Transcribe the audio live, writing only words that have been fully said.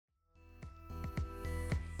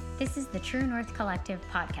This is the True North Collective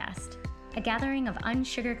podcast, a gathering of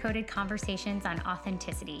unsugar-coated conversations on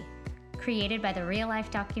authenticity, created by the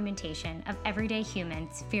real-life documentation of everyday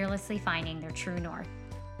humans fearlessly finding their true north.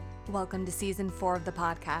 Welcome to season 4 of the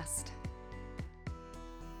podcast.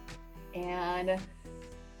 And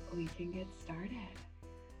we can get started.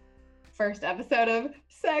 First episode of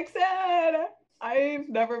Sex Ed. I've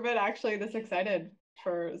never been actually this excited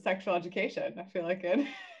for sexual education. I feel like it.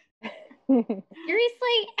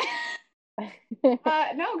 Seriously?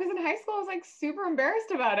 No, because in high school I was like super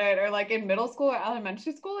embarrassed about it, or like in middle school or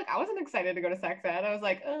elementary school, like I wasn't excited to go to sex ed. I was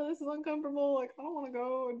like, oh, this is uncomfortable. Like I don't want to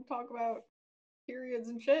go and talk about periods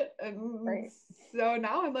and shit. And Right. So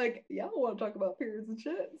now I'm like, yeah, I want to talk about periods and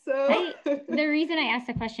shit. So The reason I asked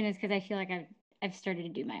the question is because I feel like I've started to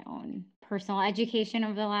do my own personal education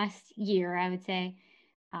over the last year, I would say.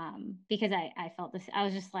 Because I felt this, I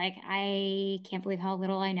was just like, I can't believe how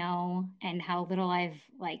little I know and how little I've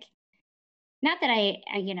like, not that I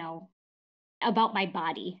about my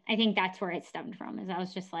body. I think that's where it stemmed from, is I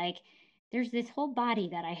was just like, there's this whole body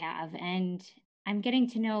that I have, and I'm getting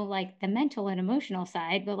to know like the mental and emotional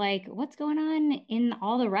side, but like what's going on in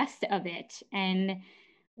all the rest of it. And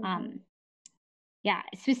yeah,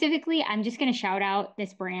 specifically, I'm just going to shout out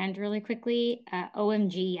this brand really quickly,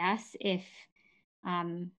 OMG Yes. If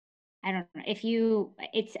I don't know if you,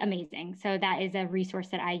 it's amazing. So that is a resource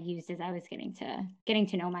that I used as I was getting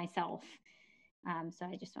to know myself. So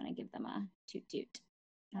I just want to give them a toot toot.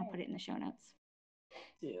 I'll put it in the show notes.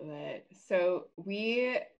 Do it. So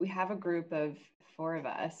we have a group of 4 of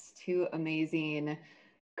us, 2 amazing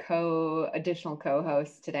additional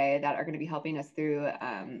co-hosts today that are going to be helping us through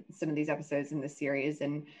some of these episodes in the series.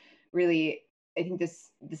 And really, I think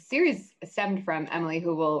the series stemmed from Emily,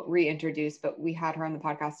 who we'll reintroduce, but we had her on the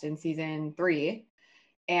podcast in season 3,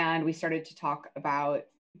 and we started to talk about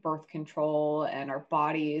birth control and our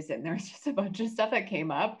bodies, and there's just a bunch of stuff that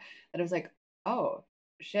came up that I was like, oh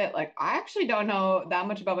shit, like I actually don't know that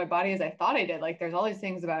much about my body as I thought I did. Like there's all these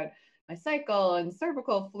things about my cycle and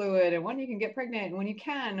cervical fluid and when you can get pregnant and when you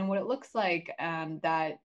can and what it looks like,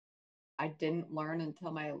 that I didn't learn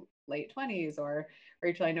until my late 20s. Or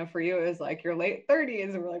Rachel, I know for you it was like your late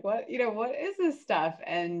 30s, and we're like, what is this stuff?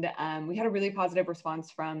 And we had a really positive response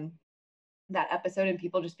from that episode, and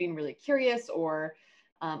people just being really curious or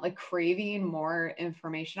like craving more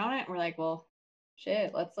information on it. And we're like, well,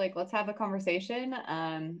 shit, let's have a conversation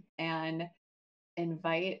and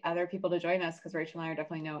invite other people to join us, because Rachel and I are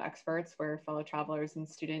definitely no experts. We're fellow travelers and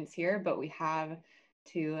students here, but we have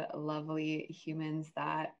 2 lovely humans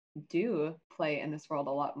that do play in this world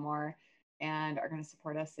a lot more and are going to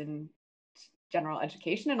support us in general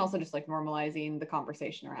education and also just like normalizing the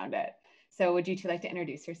conversation around it. So would you 2 like to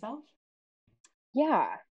introduce yourself?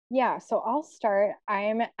 Yeah. So I'll start.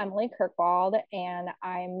 I'm Emily Kirkwald, and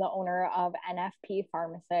I'm the owner of NFP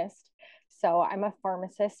Pharmacist. So I'm a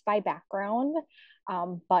pharmacist by background,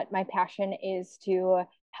 but my passion is to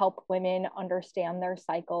help women understand their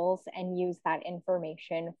cycles and use that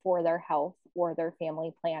information for their health or their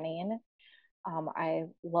family planning. I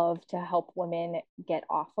love to help women get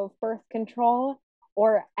off of birth control,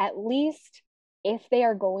 or at least if they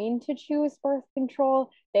are going to choose birth control,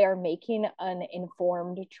 they are making an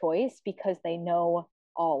informed choice because they know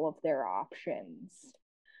all of their options.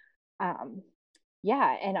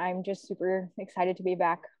 And I'm just super excited to be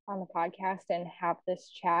back on the podcast and have this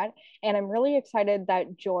chat. And I'm really excited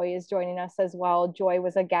that Joy is joining us as well. Joy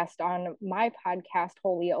was a guest on my podcast,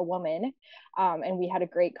 Wholly a Woman, and we had a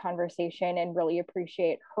great conversation and really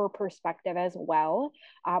appreciate her perspective as well.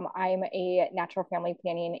 I'm a natural family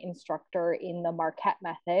planning instructor in the Marquette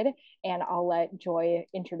method, and I'll let Joy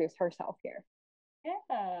introduce herself here.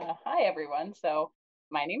 Yeah. Hi, everyone. So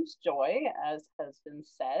my name's Joy, as has been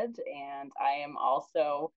said, and I am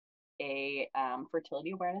also a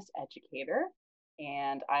fertility awareness educator,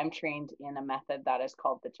 and I'm trained in a method that is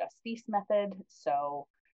called the Justice method. So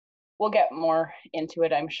we'll get more into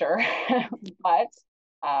it, I'm sure. But,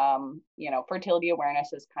 fertility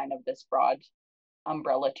awareness is kind of this broad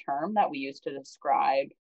umbrella term that we use to describe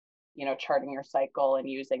charting your cycle and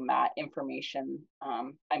using that information.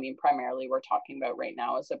 Primarily we're talking about right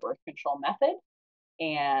now is a birth control method.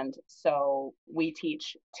 And so we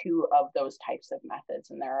teach 2 of those types of methods,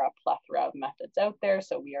 and there are a plethora of methods out there.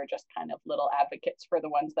 So we are just kind of little advocates for the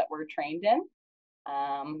ones that we're trained in.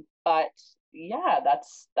 But yeah,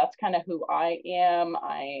 that's kind of who I am.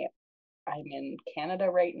 I'm in Canada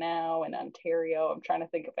right now, in Ontario. I'm trying to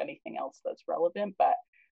think of anything else that's relevant, but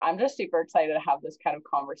I'm just super excited to have this kind of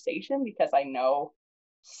conversation because I know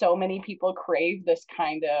so many people crave this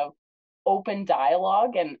kind of open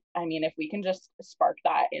dialogue. And I mean, if we can just spark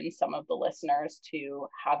that in some of the listeners to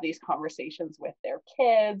have these conversations with their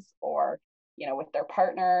kids, or with their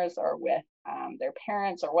partners, or with their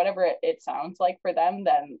parents, or whatever it sounds like for them,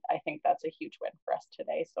 then I think that's a huge win for us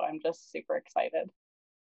today. So I'm just super excited.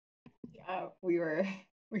 Yeah, we were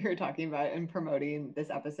talking about and promoting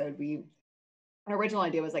this episode. Our original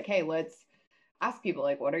idea was like, hey, let's ask people,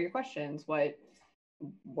 like, what are your questions? What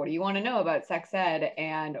do you want to know about sex ed?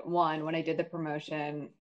 And when I did the promotion,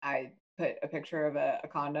 I put a picture of a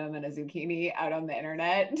condom and a zucchini out on the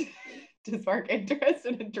internet to spark interest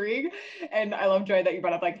and intrigue. And I love, Joy, that you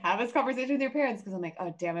brought up, like, have this conversation with your parents, because I'm like,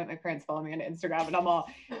 oh, damn it, my parents follow me on Instagram, and I'm all,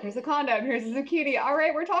 here's a condom, here's a zucchini. All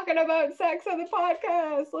right, we're talking about sex on the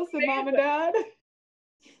podcast. Listen, Mom and Dad.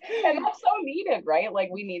 And that's so needed, right? Like,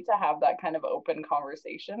 we need to have that kind of open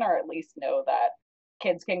conversation, or at least know that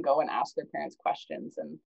kids can go and ask their parents questions,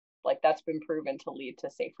 and like, that's been proven to lead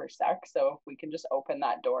to safer sex. So if we can just open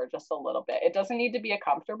that door just a little bit, it doesn't need to be a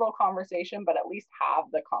comfortable conversation, but at least have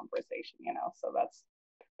the conversation, so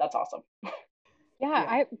that's awesome.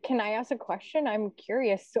 Yeah, can I ask a question? I'm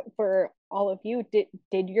curious for all of you.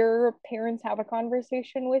 Did your parents have a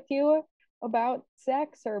conversation with you about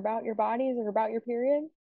sex, or about your bodies, or about your period?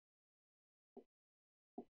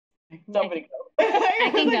 Somebody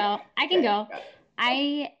go. I can go.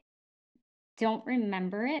 I don't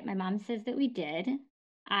remember it. My mom says that we did.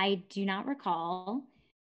 I do not recall.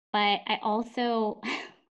 But I also,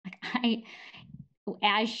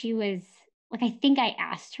 as she was, like, I think I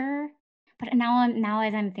asked her, but now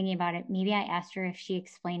as I'm thinking about it, maybe I asked her if she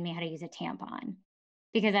explained me how to use a tampon,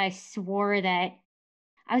 because I swore that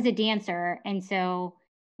I was a dancer, and so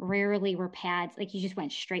rarely were pads, like, you just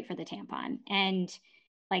went straight for the tampon. And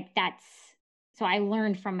like, so I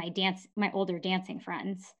learned from my older dancing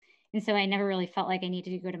friends. And so I never really felt like I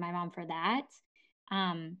needed to go to my mom for that.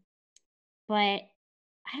 But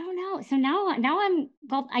I don't know. So now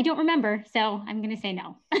I don't remember. So I'm going to say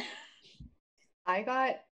no. I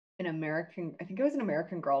got I think it was an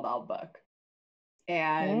American Girl doll book.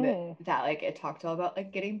 And that, like, it talked all about,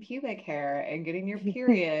 like, getting pubic hair and getting your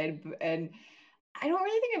period. And I don't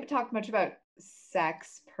really think it talked much about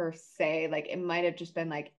sex per se. Like, it might have just been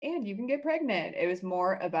like, and you can get pregnant. It was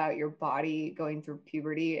more about your body going through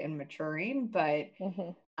puberty and maturing. But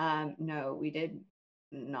no, we did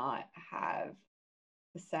not have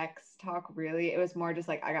the sex talk, really. It was more just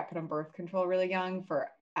like, I got put on birth control really young for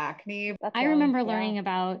acne. I remember learning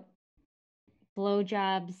about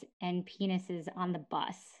blowjobs and penises on the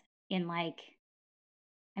bus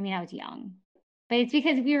I was young, but it's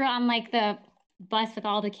because we were on, like, the bus with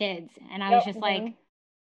all the kids, and I was just like,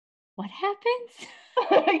 what happens?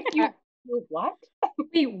 What?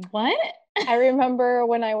 Wait, what? I remember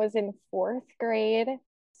when I was in 4th grade,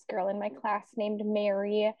 this girl in my class named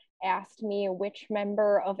Mary asked me which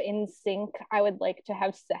member of NSYNC I would like to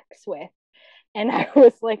have sex with. And I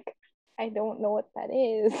was like, I don't know what that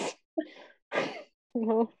is.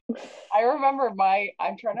 I remember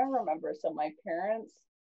I'm trying to remember. So my parents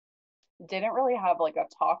didn't really have, like, a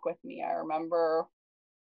talk with me. I remember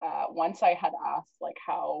once I had asked, like,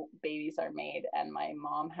 how babies are made, and my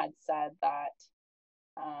mom had said that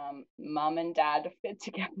mom and dad fit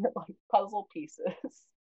together like puzzle pieces.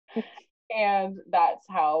 And that's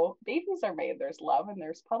how babies are made. There's love and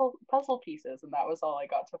there's puzzle pieces. And that was all I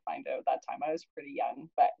got to find out that time. I was pretty young,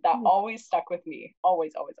 but that always stuck with me.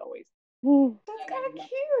 Always, always, always. That's kind of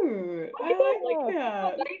cute. I like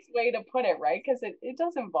that. A nice way to put it, right? Because it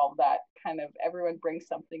does involve that kind of, everyone brings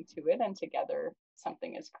something to it, and together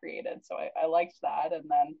something is created. So I liked that.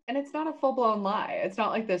 And it's not a full-blown lie. It's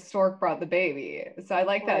not like the stork brought the baby. So I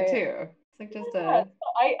like that too. It's like just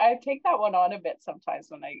I take that one on a bit sometimes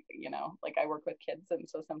when I, like, I work with kids, and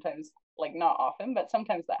so sometimes, like, not often, but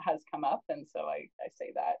sometimes that has come up, and so I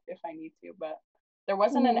say that if I need to. But there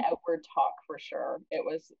wasn't an outward talk for sure. It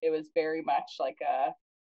was very much like a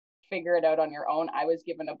figure it out on your own. I was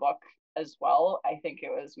given a book as well. I think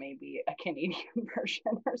it was maybe a Canadian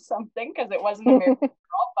version or something, because it wasn't American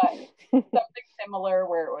Girl, but something similar,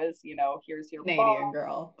 where it was, here's your Canadian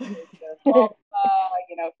Girl.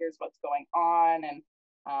 Here's what's going on. And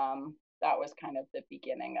that was kind of the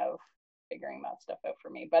beginning of figuring that stuff out for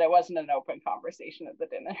me. But it wasn't an open conversation at the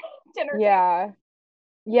dinner table.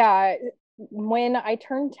 Yeah. When I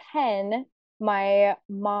turned 10, my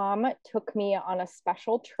mom took me on a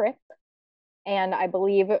special trip, and I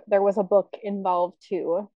believe there was a book involved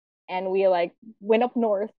too. And we, like, went up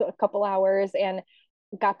north a couple hours and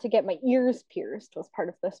got to get my ears pierced, was part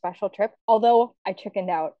of the special trip. Although I chickened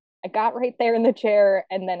out. I got right there in the chair,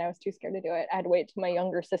 and then I was too scared to do it. I had to wait till my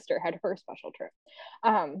younger sister had her special trip.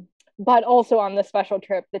 but also on the special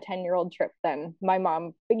trip, the 10-year-old trip, then my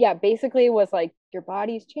mom, but yeah, basically was like, your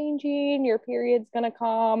body's changing, your period's gonna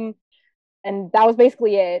come. And that was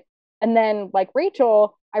basically it. And then, like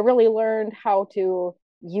Rachel, I really learned how to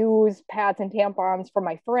use pads and tampons from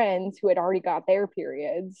my friends who had already got their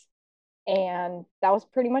periods. And that was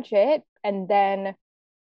pretty much it. And then,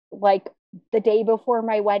 like, the day before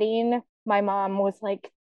my wedding, my mom was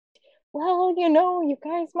like, well, you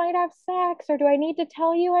guys might have sex, or do I need to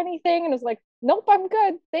tell you anything? And I was like, nope, I'm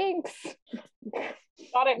good. Thanks.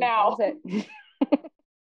 Got it now. That was it.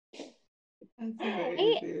 That's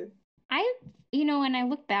amazing. I, when I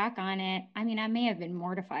look back on it, I mean, I may have been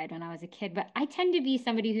mortified when I was a kid, but I tend to be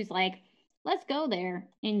somebody who's like, let's go there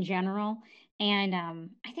in general. And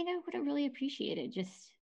I think I would have really appreciated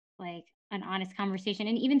just like an honest conversation.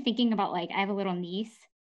 And even thinking about, like, I have a little niece,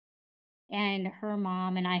 and her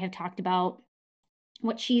mom and I have talked about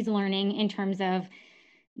what she's learning in terms of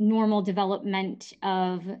normal development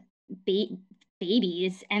of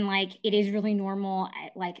babies. And like, it is really normal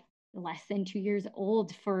at like less than 2 years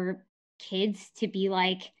old for kids to be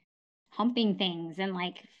like humping things and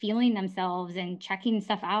like feeling themselves and checking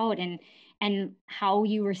stuff out, and how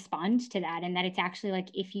you respond to that. And that it's actually like,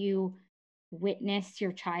 if you witness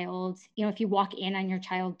your child, if you walk in on your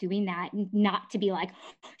child doing that, not to be like,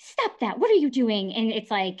 stop that, what are you doing? And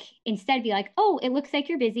it's like, instead be like, oh, it looks like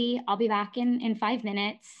you're busy, I'll be back in 5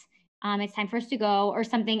 minutes, it's time for us to go, or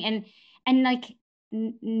something. And like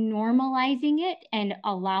normalizing it and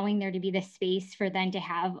allowing there to be the space for them to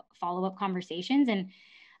have follow-up conversations. And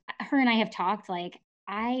her and I have talked, like,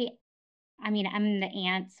 I mean, I'm the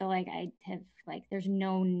aunt, so like I have, like, there's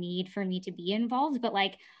no need for me to be involved, but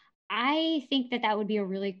like I think that that would be a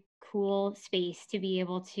really cool space to be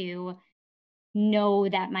able to know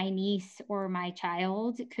that my niece or my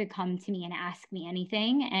child could come to me and ask me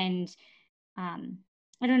anything. And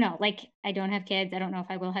I don't know, like, I don't have kids. I don't know if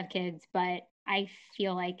I will have kids, but I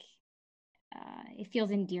feel like it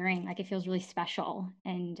feels endearing. Like, it feels really special.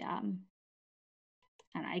 And I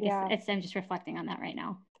don't know, I guess I'm just reflecting on that right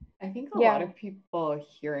now. I think a lot of people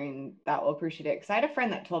hearing that will appreciate it. Because I had a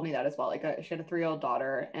friend that told me that as well. Like, she had a 3-year-old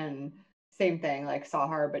daughter, and same thing, like, saw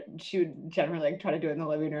her, but she would generally like try to do it in the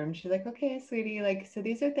living room. She's like, okay, sweetie, like, so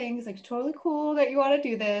these are things, like, totally cool that you want to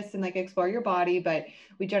do this and like explore your body, but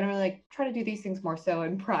we generally like try to do these things more so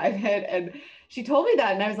in private. And she told me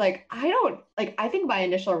that, and I was like, I think my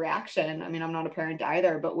initial reaction, I mean, I'm not a parent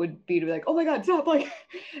either, but would be to be like, oh my God, stop, like,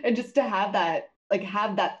 and just to have that, like,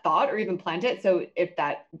 have that thought or even plant it. So if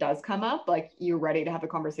that does come up, like, you're ready to have a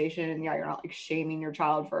conversation, and yeah, you're not like shaming your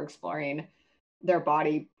child for exploring their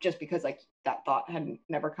body just because like that thought had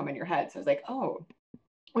never come in your head. So I was like, oh,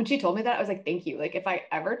 when she told me that, I was like, thank you. Like, if I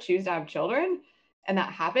ever choose to have children and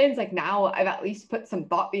that happens, like, now I've at least put some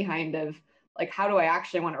thought behind of like, how do I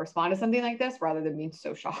actually want to respond to something like this rather than being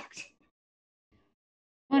so shocked.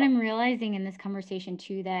 What I'm realizing in this conversation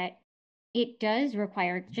too, that it does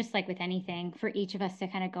require, just like with anything, for each of us to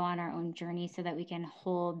kind of go on our own journey so that we can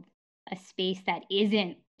hold a space that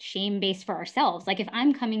isn't shame-based for ourselves. Like, if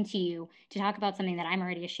I'm coming to you to talk about something that I'm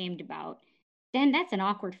already ashamed about, then that's an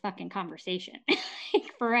awkward fucking conversation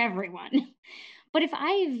for everyone. But if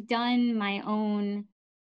I've done my own,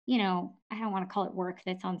 I don't want to call it work,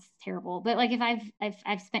 that sounds terrible, but like, if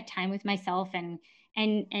I've spent time with myself and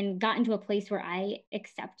gotten to a place where I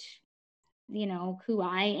accept, who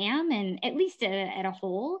I am, and at least at a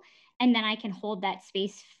whole, and then I can hold that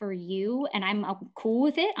space for you, and I'm cool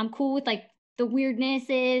with it. I'm cool with like the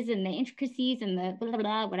weirdnesses and the intricacies and the blah, blah,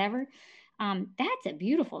 blah, whatever. That's a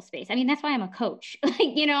beautiful space. I mean, that's why I'm a coach, like,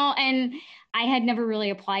 and I had never really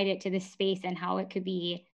applied it to this space and how it could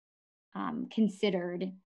be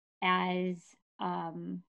considered as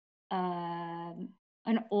an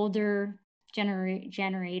older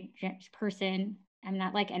person. I'm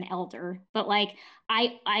not like an elder, but like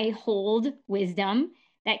I hold wisdom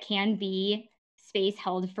that can be space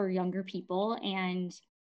held for younger people, and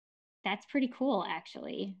that's pretty cool,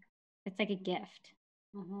 actually. It's like a gift.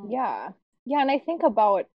 Mm-hmm. Yeah, and I think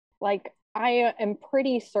about, like, I am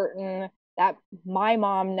pretty certain that my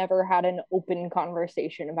mom never had an open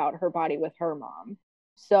conversation about her body with her mom.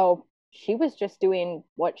 So she was just doing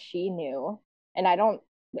what she knew. And I don't,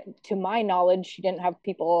 to my knowledge, she didn't have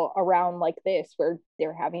people around like this where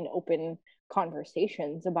they're having open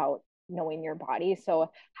conversations about knowing your body. So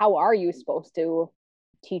how are you supposed to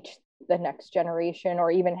teach the next generation or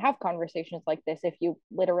even have conversations like this if you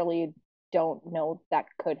literally don't know that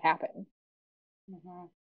could happen? Mm-hmm.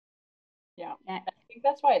 Yeah, I think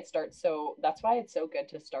that's why it's so good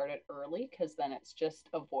to start it early, because then it's just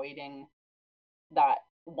avoiding that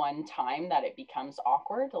one time that it becomes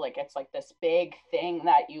awkward. Like it's like this big thing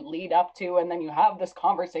that you lead up to, and then you have this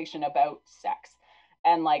conversation about sex.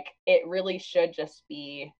 And like it really should just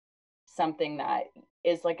be something that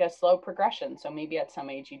is like a slow progression. So maybe at some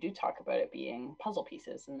age you do talk about it being puzzle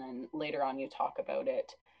pieces, and then later on you talk about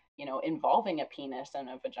it, you know, involving a penis and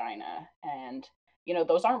a vagina. And, you know,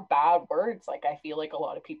 those aren't bad words. Like I feel like a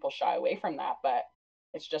lot of people shy away from that, but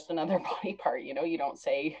it's just another body part. You know, you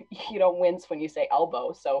don't wince when you say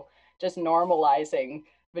elbow. So just normalizing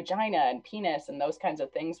vagina and penis and those kinds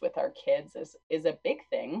of things with our kids is a big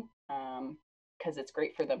thing, because it's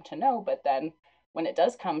great for them to know. But then when it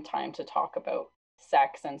does come time to talk about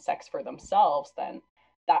sex and sex for themselves, then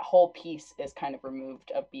that whole piece is kind of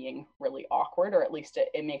removed of being really awkward, or at least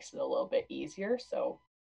it makes it a little bit easier. So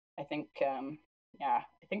I think, yeah,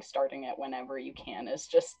 I think starting it whenever you can is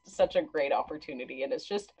just such a great opportunity. And it's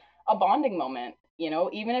just a bonding moment, you know,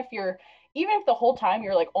 even if the whole time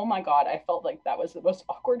you're like, oh my God, I felt like that was the most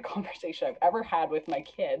awkward conversation I've ever had with my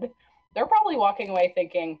kid. They're probably walking away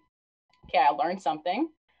thinking, okay, I learned something.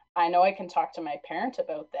 I know I can talk to my parent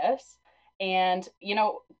about this. And, you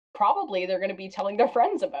know, probably they're going to be telling their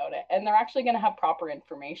friends about it, and they're actually going to have proper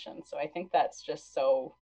information. So I think that's just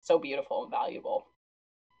so, so beautiful and valuable.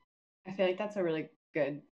 I feel like that's a really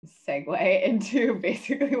good segue into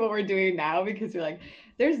basically what we're doing now, because you're like,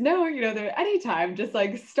 there's no, there anytime, just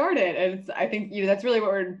like start it. And I think, that's really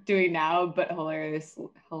what we're doing now, but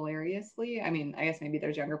hilariously, I mean, I guess maybe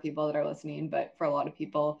there's younger people that are listening, but for a lot of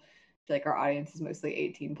people, I feel like our audience is mostly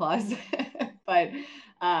 18 plus, but,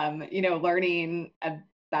 learning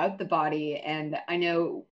about the body. And I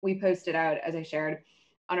know we posted out, as I shared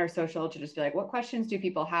on our social, to just be like, what questions do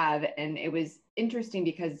people have? And it was interesting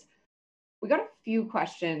because we got a few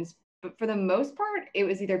questions, but for the most part, it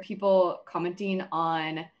was either people commenting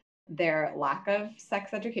on their lack of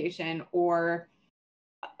sex education, or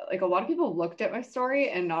like a lot of people looked at my story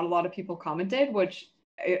and not a lot of people commented, which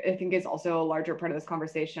I think is also a larger part of this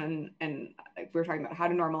conversation. And like, we're talking about how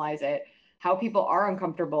to normalize it, how people are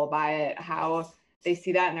uncomfortable by it, how they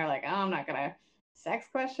see that and they're like, oh, I'm not gonna sex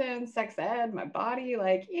questions, sex ed, my body,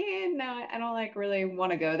 like, no, I don't like really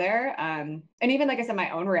want to go there. And even like I said,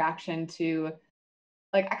 my own reaction to,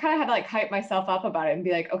 like, I kind of had to like hype myself up about it and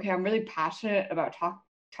be like, okay, I'm really passionate about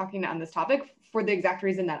talking on this topic for the exact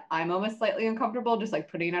reason that I'm almost slightly uncomfortable just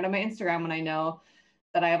like putting it out on my Instagram when I know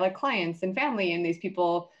that I have like clients and family and these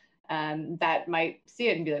people that might see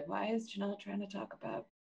it and be like, why is Janelle trying to talk about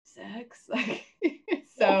sex? Like,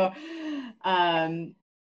 so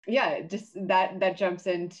yeah, just that jumps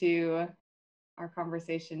into our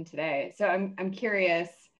conversation today. So I'm curious,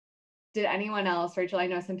 did anyone else, Rachel, I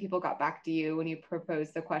know some people got back to you when you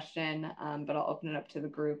proposed the question, but I'll open it up to the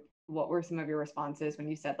group. What were some of your responses when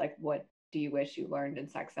you said, like, what do you wish you learned in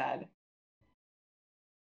sex ed?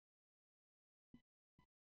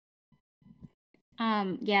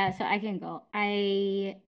 Yeah, so I can go.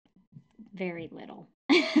 Very little.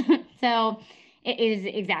 So it is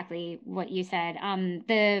exactly what you said.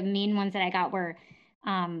 The main ones that I got were,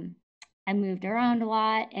 I moved around a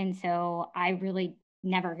lot, and so I really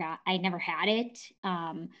I never had it.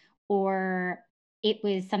 Or it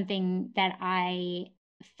was something that I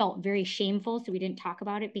felt very shameful, so we didn't talk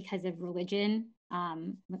about it because of religion.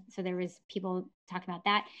 So there was people talking about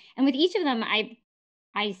that. And with each of them,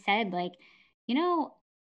 I said, like,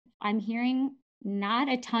 I'm hearing not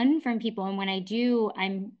a ton from people. And when I do,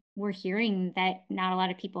 we're hearing that not a lot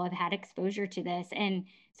of people have had exposure to this. And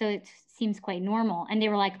so it seems quite normal. And they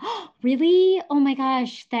were like, oh, really? Oh my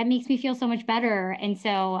gosh, that makes me feel so much better. And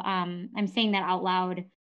so I'm saying that out loud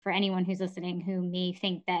for anyone who's listening who may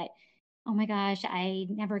think that, oh my gosh, I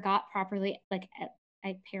never got properly, like,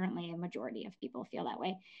 apparently a majority of people feel that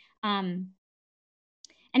way. And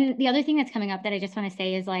the other thing that's coming up that I just want to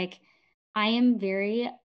say is, like,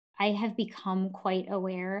 I have become quite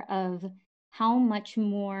aware of how much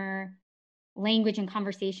more language and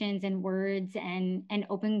conversations and words and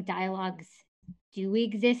open dialogues do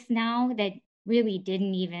exist now that really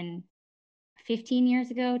didn't even 15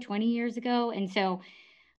 years ago, 20 years ago. And so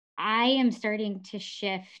I am starting to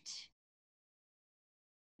shift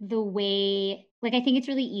the way, like, I think it's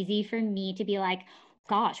really easy for me to be like,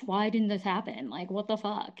 gosh, why didn't this happen? Like, what the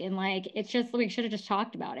fuck? And like, it's just, we should have just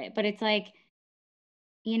talked about it. But it's like,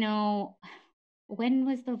 you know, when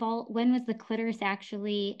was the clitoris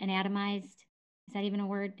actually anatomized? Is that even a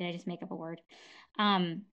word? Did I just make up a word?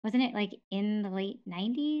 Wasn't it like in the late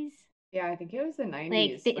 90s? Yeah, I think it was the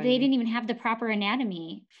 90s. Like they didn't even have the proper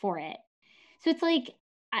anatomy for it. So it's like,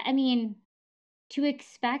 I mean, to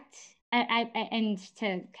expect, and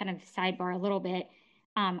to kind of sidebar a little bit,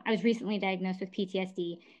 I was recently diagnosed with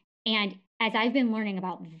PTSD, and as I've been learning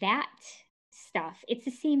about that stuff, it's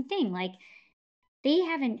the same thing. Like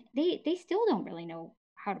they still don't really know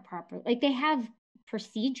how to properly, like they have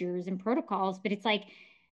procedures and protocols, but it's like,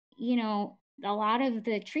 you know, a lot of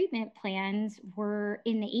the treatment plans were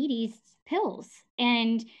in the 80s pills.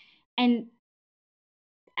 And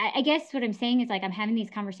I guess what I'm saying is like I'm having these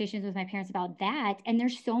conversations with my parents about that, and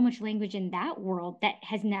there's so much language in that world that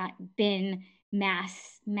has not been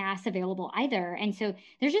mass available either. And so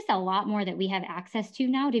there's just a lot more that we have access to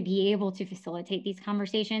now to be able to facilitate these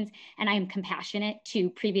conversations. And I am compassionate to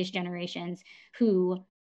previous generations who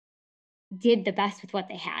did the best with what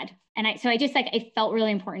they had. And I just like, it felt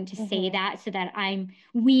really important to say that, so that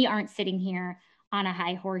we aren't sitting here on a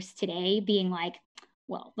high horse today being like,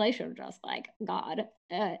 well, they should have just like God,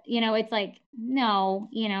 you know, it's like, no,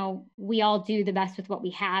 you know, we all do the best with what we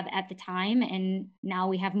have at the time. And now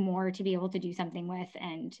we have more to be able to do something with.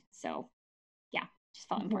 And so, yeah, just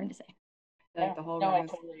felt important to say. Like the whole room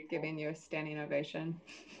is giving you a standing ovation.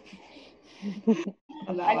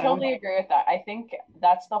 I totally agree with that. I think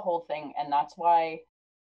that's the whole thing. And that's why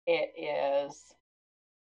it is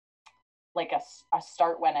like a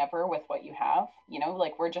start whenever with what you have, you know,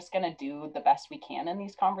 like we're just going to do the best we can in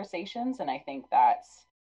these conversations. And I think that's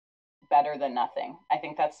better than nothing. I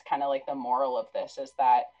think that's kind of like the moral of this, is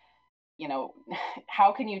that, you know,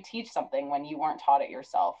 how can you teach something when you weren't taught it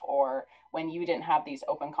yourself, or when you didn't have these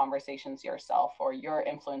open conversations yourself, or you're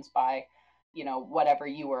influenced by, you know, whatever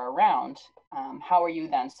you were around? How are you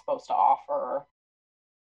then supposed to offer,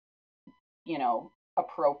 you know,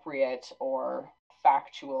 appropriate or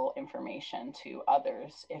factual information to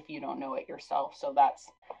others if you don't know it yourself? So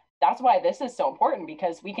that's why this is so important,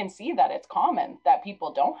 because we can see that it's common that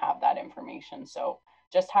people don't have that information. So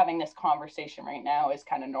just having this conversation right now is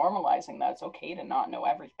kind of normalizing that it's okay to not know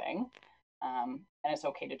everything. And it's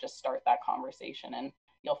okay to just start that conversation, and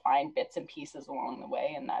you'll find bits and pieces along the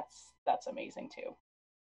way. And that's amazing too.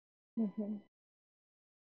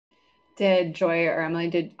 Did Joy or Emily,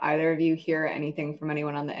 did either of you hear anything from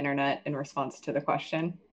anyone on the internet in response to the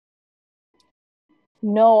question?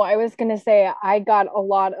 No, I was going to say I got a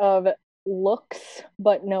lot of looks,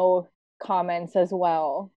 but no comments as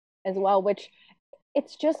well, which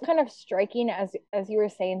it's just kind of striking as you were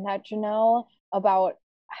saying that, Janelle, about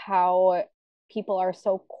how people are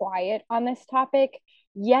so quiet on this topic.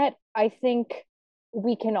 Yet I think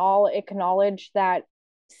we can all acknowledge that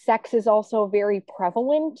sex is also very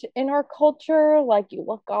prevalent in our culture. Like you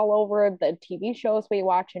look all over the TV shows we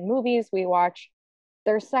watch and movies we watch,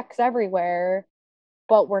 there's sex everywhere,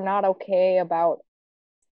 but we're not okay about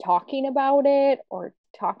talking about it or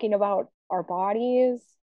talking about our bodies.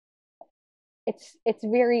 It's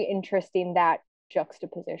very interesting, that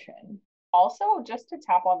juxtaposition. Also, just to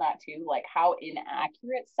tap on that too, like how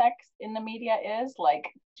inaccurate sex in the media is, like,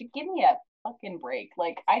 give me a fucking break.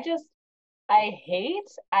 Like, I hate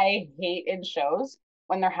in shows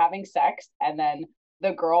when they're having sex and then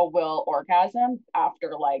the girl will orgasm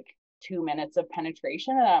after like 2 minutes of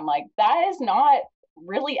penetration. And I'm like, that is not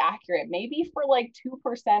really accurate. Maybe for like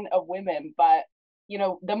 2% of women, but you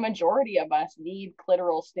know, the majority of us need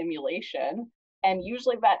clitoral stimulation. And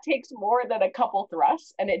usually that takes more than a couple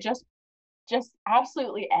thrusts. And it just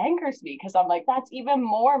absolutely angers me, because I'm like, that's even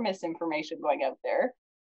more misinformation going out there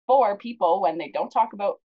for people when they don't talk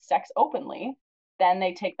about sex openly. Then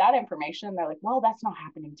they take that information and they're like, well, that's not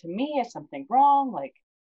happening to me. Is something wrong? Like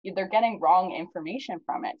they're getting wrong information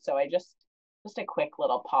from it. So I just a quick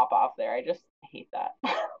little pop off there. I just hate that.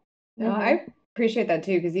 No, I appreciate that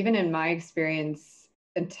too, because even in my experience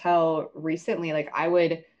until recently, like I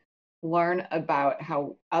would learn about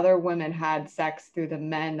how other women had sex through the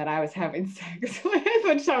men that I was having sex with,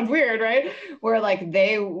 which sounds weird, right? Where like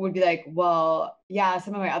they would be like, well, yeah,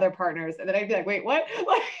 some of my other partners. And then I'd be like, wait, what?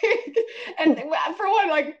 Like, and for one,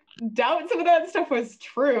 like doubt some of that stuff was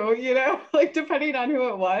true, you know, like depending on who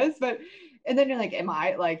it was. But, and then you're like, am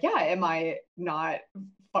I not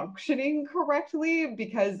functioning correctly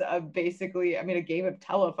because of basically, I mean, a game of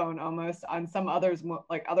telephone almost on some others,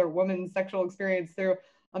 like other women's sexual experience through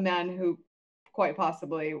a man who quite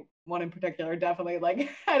possibly, one in particular, definitely like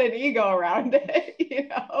had an ego around it, you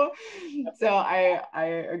know? So I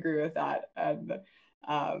agree with that. And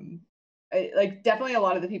like definitely a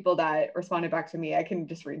lot of the people that responded back to me, I can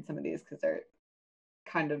just read some of these because they're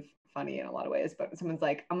kind of funny in a lot of ways, but someone's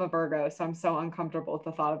like, I'm a Virgo, so I'm so uncomfortable with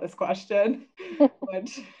the thought of this question,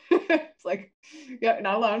 which it's like, yeah,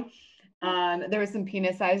 not alone. There was some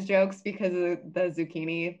penis-sized jokes because of the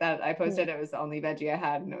zucchini that I posted. It was the only veggie I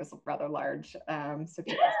had, and it was rather large. So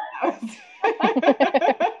people that was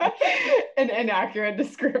an inaccurate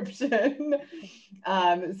description.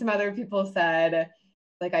 Some other people said,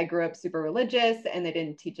 like I grew up super religious and they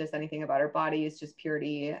didn't teach us anything about our bodies, just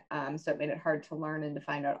purity. So it made it hard to learn and to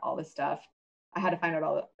find out all this stuff. I had to find out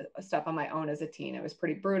all the stuff on my own as a teen. It was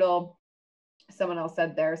pretty brutal. Someone else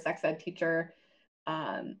said their sex ed teacher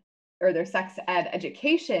or their sex ed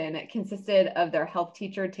education consisted of their health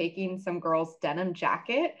teacher taking some girl's denim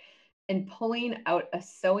jacket and pulling out a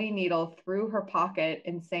sewing needle through her pocket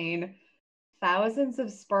and saying, "Thousands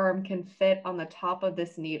of sperm can fit on the top of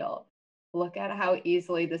this needle. Look at how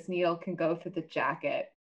easily this needle can go through the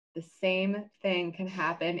jacket. The same thing can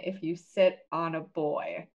happen if you sit on a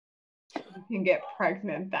boy. You can get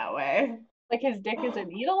pregnant that way." Like his dick is a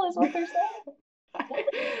needle is what they're saying?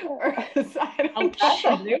 That's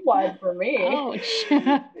a new one for me. Ouch.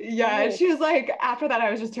 Yeah, she was like, after that,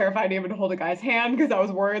 I was just terrified to even hold a guy's hand because I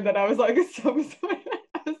was worried that I was like, I was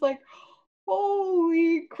like,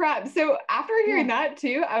 holy crap. So after hearing that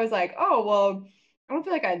too, I was like, oh, well, I don't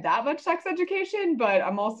feel like I had that much sex education, but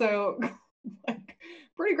I'm also like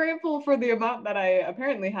pretty grateful for the amount that I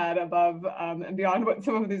apparently had above and beyond what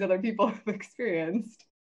some of these other people have experienced.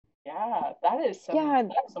 Yeah, that's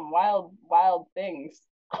some wild things.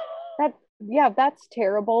 That's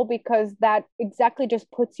terrible because that exactly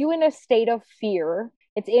just puts you in a state of fear.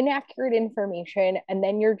 It's inaccurate information, and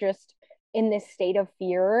then you're just in this state of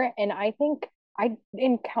fear. And I think I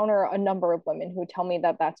encounter a number of women who tell me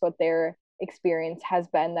that that's what their experience has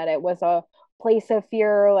been, that it was a place of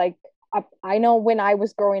fear. Like I know when I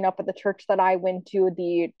was growing up at the church that I went to,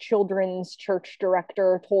 the children's church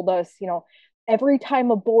director told us, every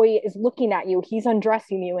time a boy is looking at you, he's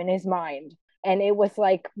undressing you in his mind. And it was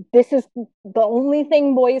like, this is the only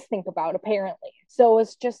thing boys think about, apparently. So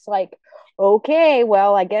it's just like, okay,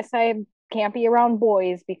 well, I guess I can't be around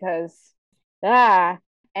boys because, and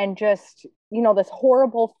just, this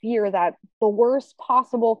horrible fear that the worst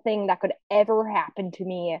possible thing that could ever happen to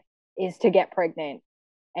me is to get pregnant.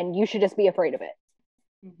 And you should just be afraid of it.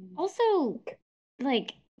 Also,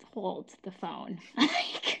 like, hold the phone.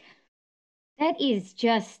 Like, that is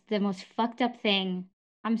just the most fucked up thing.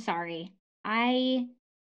 I'm sorry.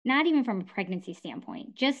 Not even from a pregnancy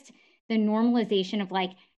standpoint, just the normalization of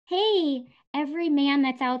like, hey, every man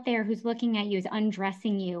that's out there who's looking at you is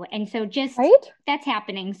undressing you. And so just that's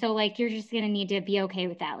happening. So like, you're just going to need to be okay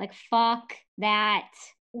with that. Like, fuck that.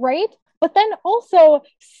 Right. But then also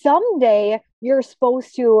someday you're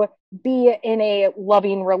supposed to be in a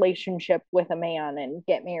loving relationship with a man and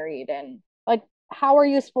get married. And like, how are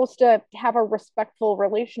you supposed to have a respectful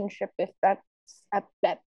relationship if that's at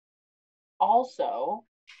that? Also,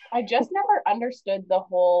 I just never understood the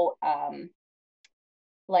whole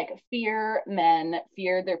like fear men,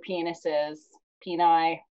 fear their penises,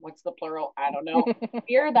 peni, what's the plural? I don't know.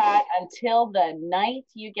 Fear that until the night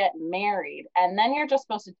you get married. And then you're just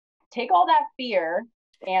supposed to take all that fear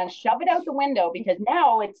and shove it out the window because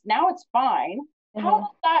now it's fine. How does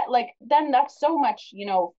that, like, then that's so much,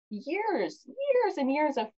 years and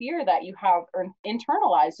years of fear that you have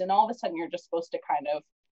internalized, and all of a sudden you're just supposed to kind of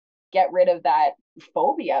get rid of that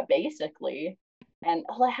phobia basically. And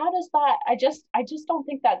how does that, I just don't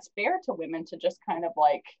think that's fair to women to just kind of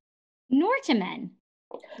like, nor to men.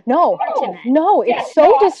 No, it's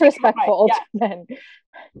so disrespectful to men.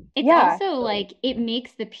 It's also like, it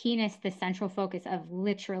makes the penis the central focus of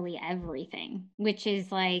literally everything, which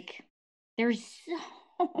is like, there's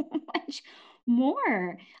so much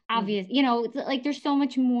more obvious, like there's so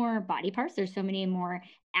much more body parts. There's so many more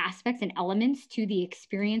aspects and elements to the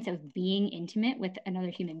experience of being intimate with another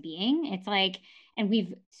human being. It's like, and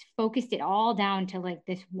we've focused it all down to like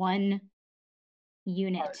this one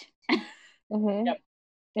unit. One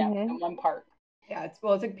part. Yeah, it's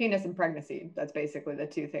like penis and pregnancy. That's basically the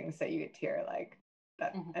two things that you get to hear like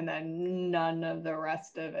that. And then none of the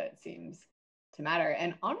rest of it seems to matter.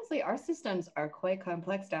 And honestly, our systems are quite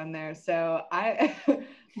complex down there. So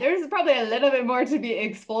there's probably a little bit more to be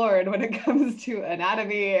explored when it comes to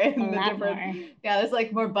anatomy and the different more. There's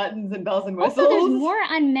like more buttons and bells and whistles. Also, there's more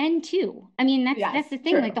on men too. I mean, that's the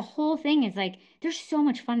thing. True. Like the whole thing is like, there's so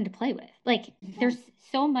much fun to play with. Like there's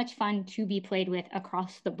so much fun to be played with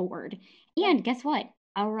across the board. And guess what?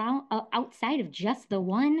 Around outside of just the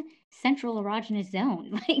one central erogenous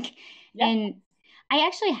zone. Like, and I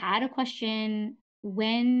actually had a question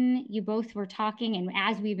when you both were talking, and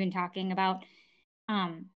as we've been talking about,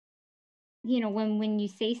 when you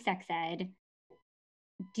say sex ed,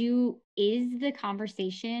 is the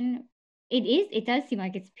conversation, it does seem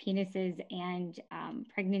like it's penises and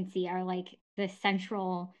pregnancy are like the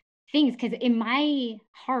central things. Because in my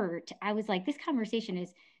heart, I was like, this conversation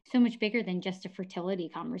is so much bigger than just a fertility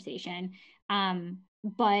conversation.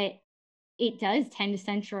 But it does tend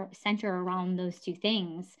to center around those two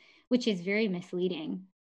things, which is very misleading.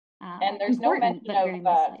 And there's no important, mention but very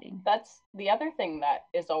of misleading. that's the other thing that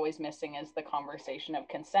is always missing is the conversation of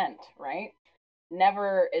consent, right?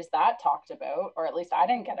 Never is that talked about, or at least I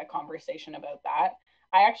didn't get a conversation about that.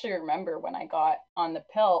 I actually remember when I got on the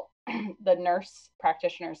pill, the nurse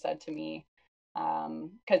practitioner said to me,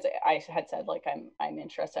 because I had said like I'm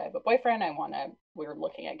interested, I have a boyfriend, we were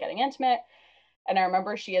looking at getting intimate. And I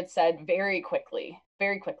remember she had said very quickly,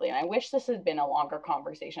 and I wish this had been a longer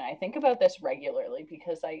conversation. I think about this regularly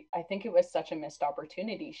because I think it was such a missed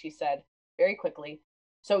opportunity. She said very quickly,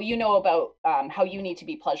 so you know about how you need to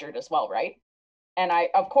be pleasured as well, right? And I,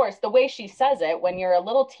 of course, the way she says it, when you're a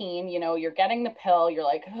little teen, you know, you're getting the pill, you're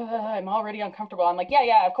like, I'm already uncomfortable. I'm like,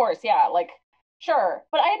 yeah, of course, yeah, like, sure.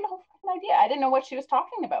 But I had no idea. I didn't know what she was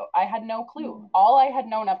talking about. I had no clue. All I had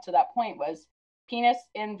known up to that point was penis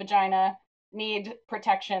in vagina, need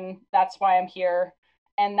protection. That's why I'm here.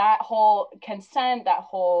 And that whole consent, that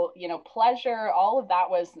whole, you know, pleasure, all of that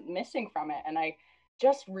was missing from it. And I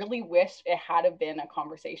just really wish it had have been a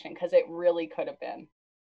conversation because it really could have been.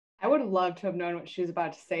 I would love to have known what she was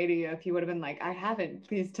about to say to you if you would have been like, I haven't,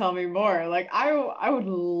 please tell me more. Like I would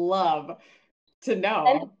love to know.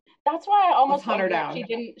 And that's why I almost hunt her wonder down.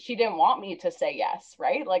 if she didn't want me to say yes,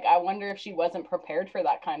 right? Like I wonder if she wasn't prepared for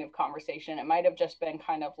that kind of conversation. It might have just been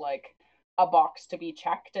kind of like a box to be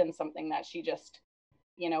checked and something that she just,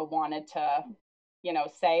 you know, wanted to, you know,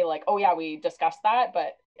 say like, oh yeah, we discussed that,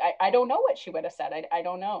 but I don't know what she would have said. I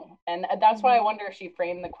don't know. And that's why I wonder if she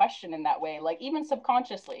framed the question in that way, like even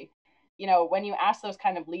subconsciously, you know, when you ask those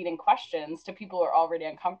kind of leading questions to people who are already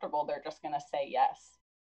uncomfortable, they're just going to say yes.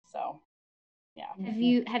 So, yeah.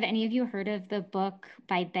 Have any of you heard of the book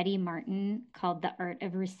by Betty Martin called The Art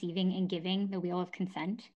of Receiving and Giving, The Wheel of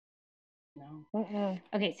Consent? No.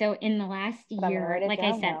 Okay, so in the last year, like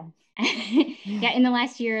I said, yeah, in the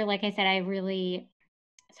last year, like I said,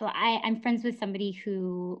 I'm friends with somebody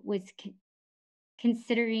who was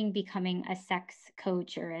considering becoming a sex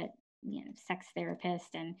coach or a sex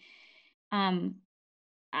therapist, and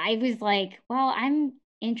I was like, well, I'm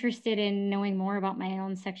interested in knowing more about my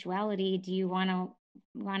own sexuality. Do you want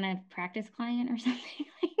to practice client or something?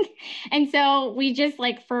 And so we just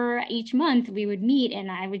like for each month we would meet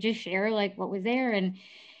and I would just share like what was there. And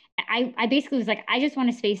I basically was like, I just want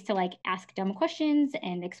a space to like ask dumb questions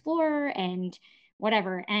and explore and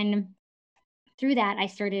whatever. And through that, I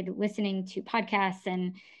started listening to podcasts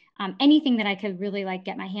and anything that I could really like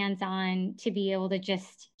get my hands on to be able to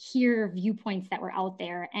just hear viewpoints that were out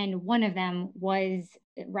there. And one of them was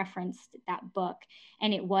referenced that book.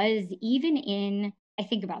 And it was even in, I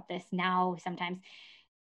think about this now sometimes,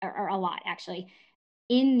 or a lot actually,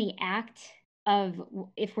 in the act of,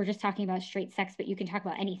 if we're just talking about straight sex, but you can talk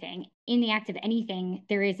about anything, in the act of anything,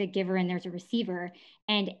 there is a giver and there's a receiver.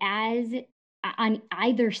 And as on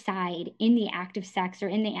either side in the act of sex or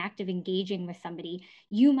in the act of engaging with somebody,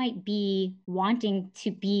 you might be wanting to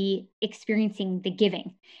be experiencing the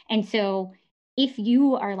giving. And so if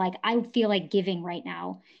you are like, I feel like giving right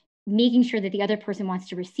now, making sure that the other person wants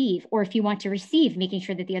to receive, or if you want to receive, making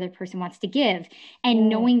sure that the other person wants to give, and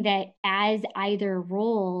knowing that as either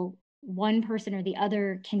role, one person or the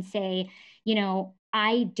other can say, you know,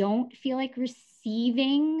 I don't feel like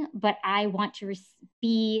receiving, but I want to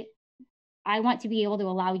be able to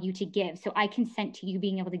allow you to give. So I consent to you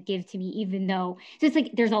being able to give to me, even though, so it's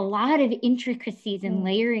like, there's a lot of intricacies and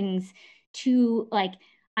layerings to like,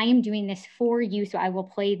 I am doing this for you, so I will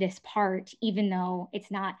play this part, even though it's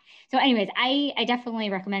not. So anyways, I definitely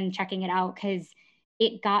recommend checking it out because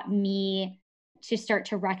it got me to start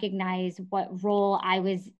to recognize what role I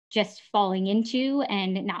was just falling into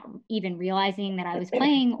and not even realizing that I was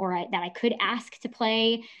playing or that I could ask to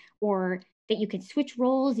play, or that you can switch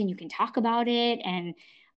roles and you can talk about it. And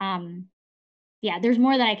yeah, there's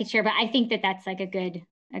more that I could share, but I think that that's like a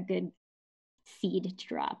good seed to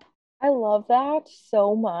drop. I love that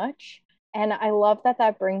so much. And I love that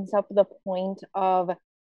that brings up the point of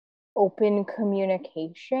open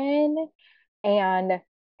communication and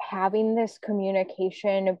having this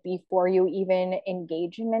communication before you even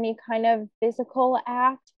engage in any kind of physical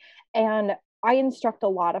act. And I instruct a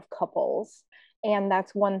lot of couples. And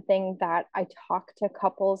that's one thing that I talk to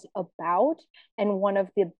couples about. And one of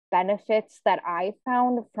the benefits that I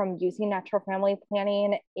found from using natural family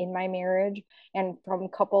planning in my marriage and from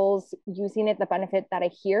couples using it, the benefit that I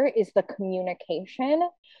hear is the communication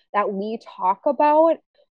that we talk about.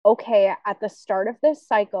 Okay, at the start of this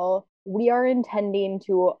cycle, we are intending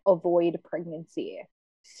to avoid pregnancy.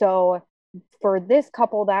 So for this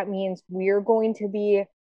couple, that means we're going to be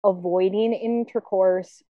avoiding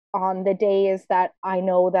intercourse on the days that I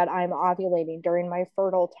know that I'm ovulating during my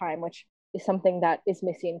fertile time, which is something that is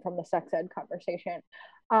missing from the sex ed conversation.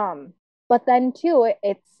 But then too,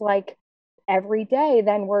 it's like every day,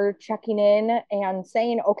 then we're checking in and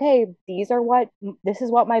saying, okay, this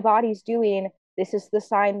is what my body's doing. This is the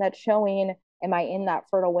sign that's showing, am I in that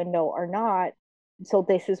fertile window or not? So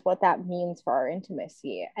this is what that means for our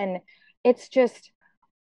intimacy. And it's just,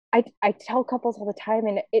 I tell couples all the time,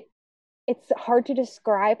 and it's hard to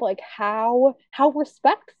describe like how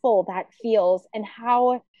respectful that feels and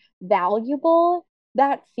how valuable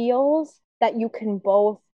that feels, that you can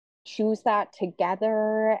both choose that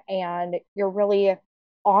together, and you're really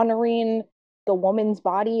honoring the woman's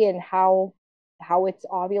body and how it's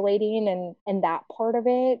ovulating and that part of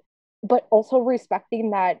it, but also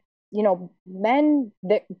respecting that, you know, men,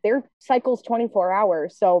 that their cycle's 24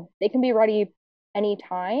 hours, so they can be ready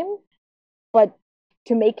anytime, but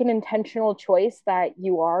to make an intentional choice that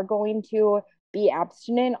you are going to be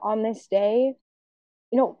abstinent on this day,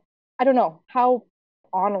 you know, I don't know, how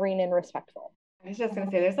honoring and respectful. I was just gonna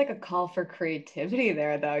say, there's like a call for creativity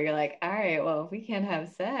there, though. You're like, all right, well, if we can't have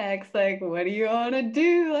sex, like, what do you want to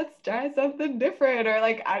do? Let's try something different. Or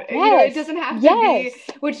like, you know, it doesn't have to be,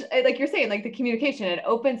 which, like you're saying, like the communication, it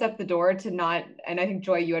opens up the door to not, and I think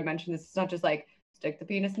Joy, you had mentioned this, it's not just like, stick the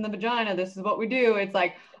penis in the vagina, this is what we do. It's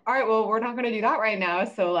like, all right, well, we're not going to do that right now.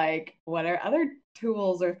 So like, what are other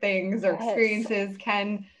tools or things or experiences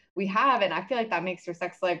can we have? And I feel like that makes your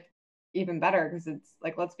sex life even better, because it's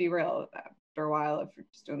like, let's be real, after a while, if you're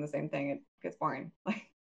just doing the same thing, it gets boring.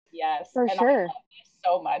 Yes, for and sure. I love this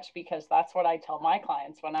so much, because that's what I tell my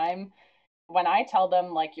clients when I tell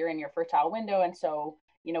them, like, you're in your fertile window. And so,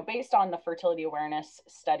 you know, based on the fertility awareness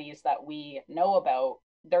studies that we know about,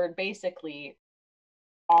 they're basically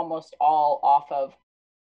almost all off of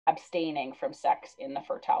abstaining from sex in the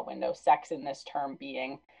fertile window, sex in this term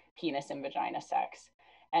being penis and vagina sex.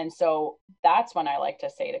 And so that's when I like to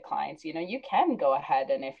say to clients, you know, you can go ahead,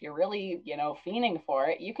 and if you're really, you know, fiending for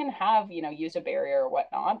it, you can have, you know, use a barrier or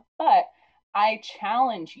whatnot. But I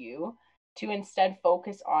challenge you to instead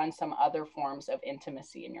focus on some other forms of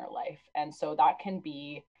intimacy in your life. And so that can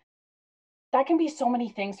be so many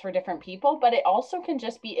things for different people, but it also can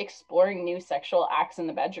just be exploring new sexual acts in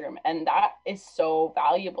the bedroom. And that is so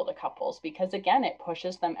valuable to couples, because again, it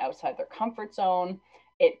pushes them outside their comfort zone.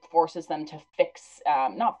 It forces them to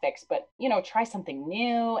not fix, but, you know, try something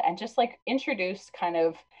new, and just like introduce kind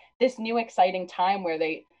of this new exciting time where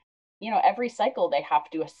they, you know, every cycle they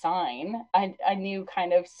have to assign a new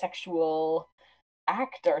kind of sexual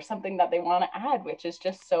act or something that they want to add, which is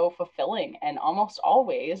just so fulfilling. And almost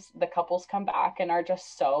always the couples come back and are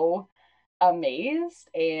just so amazed,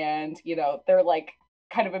 and, you know, they're like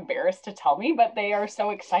kind of embarrassed to tell me, but they are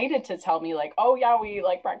so excited to tell me, like, oh yeah, we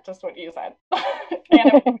like practiced what you said.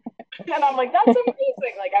 And I'm like, that's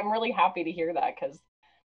amazing. Like, I'm really happy to hear that, because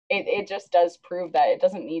it just does prove that it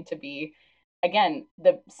doesn't need to be, again,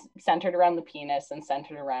 the centered around the penis and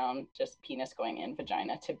centered around just penis going in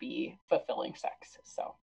vagina to be fulfilling sex.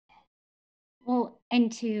 So, well,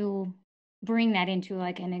 and to bring that into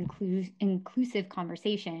like an inclusive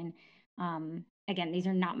conversation, again, these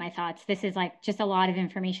are not my thoughts. This is like just a lot of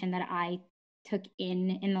information that I took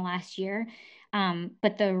in the last year.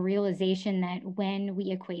 But the realization that when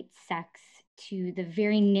we equate sex to the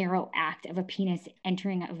very narrow act of a penis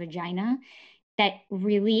entering a vagina, that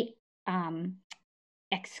really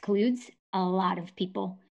excludes a lot of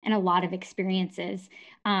people and a lot of experiences.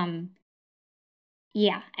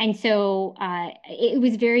 Yeah. And so it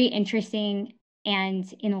was very interesting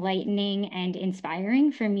and enlightening and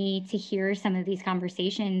inspiring for me to hear some of these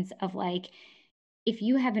conversations of like, if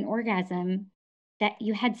you have an orgasm, that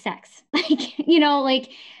you had sex, like, you know,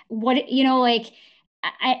 like what, you know, like,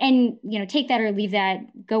 and, you know, take that or leave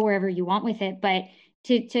that, go wherever you want with it. But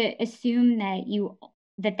to assume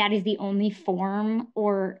that that is the only form,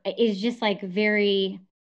 or is just like it's very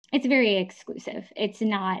exclusive. It's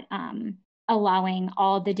not, allowing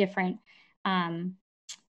all the different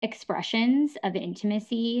expressions of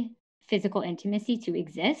intimacy, physical intimacy, to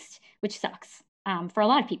exist, which sucks for a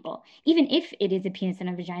lot of people, even if it is a penis and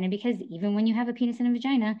a vagina, because even when you have a penis and a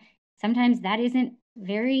vagina, sometimes that isn't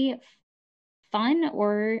very fun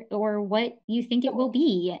or what you think it will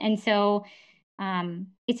be. And so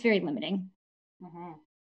it's very limiting. mm-hmm.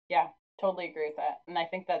 Yeah, totally agree with that. And I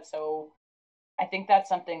think that's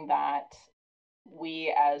something that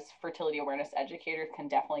we as fertility awareness educators can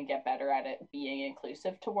definitely get better at it being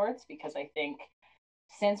inclusive towards, because I think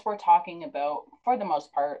since we're talking about, for the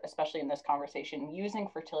most part, especially in this conversation, using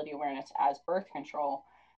fertility awareness as birth control,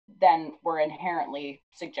 then we're inherently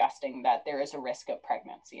suggesting that there is a risk of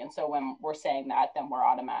pregnancy. And so when we're saying that, then we're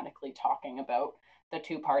automatically talking about the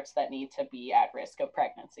two parts that need to be at risk of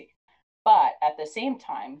pregnancy. But at the same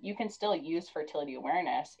time, you can still use fertility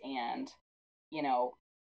awareness and, you know,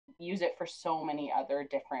 use it for so many other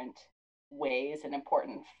different ways and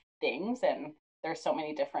important things. And there's so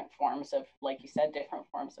many different forms of, like you said, different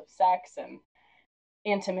forms of sex and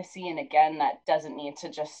intimacy. And again, that doesn't need to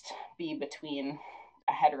just be between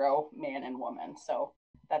a hetero man and woman. So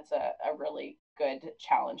that's a really good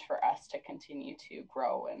challenge for us to continue to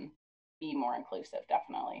grow and be more inclusive,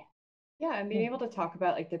 definitely. Yeah, and being able to talk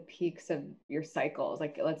about like the peaks of your cycles.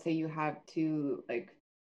 Like let's say you have two like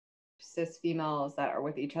cis females that are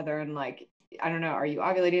with each other, and like I don't know, are you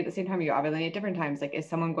ovulating at the same time? Are you ovulating at different times? Like is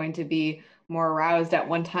someone going to be more aroused at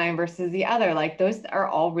one time versus the other? Like those are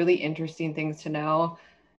all really interesting things to know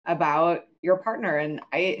about your partner. And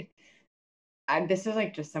this is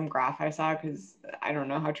like just some graph I saw, because I don't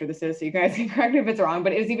know how true this is, so you guys can correct me if it's wrong,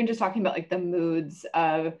 but it was even just talking about like the moods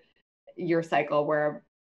of your cycle, where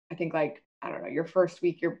I think like, I don't know, your first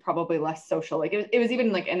week, you're probably less social. Like it was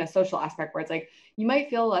even like in a social aspect where it's like, you might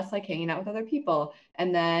feel less like hanging out with other people.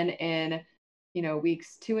 And then in, you know,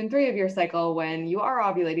 weeks 2 and 3 of your cycle, when you are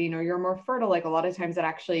ovulating or you're more fertile, like a lot of times that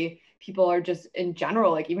actually people are just in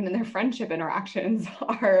general, like even in their friendship interactions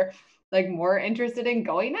are like more interested in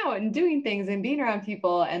going out and doing things and being around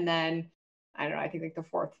people. And then I don't know, I think like the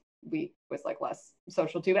 4th week was like less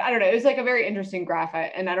social too, but I don't know. It was like a very interesting graph.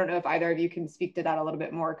 And I don't know if either of you can speak to that a little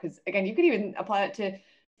bit more, because again, you could even apply it to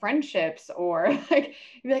friendships, or like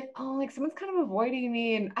you'd be like, oh, like someone's kind of avoiding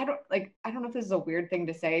me. And I don't know if this is a weird thing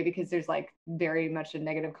to say, because there's like very much a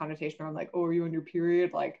negative connotation around like, oh, are you on your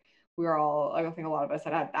period? Like we're all, I don't think a lot of us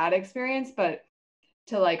had that experience, but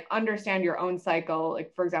to like understand your own cycle.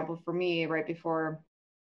 Like for example, for me, right before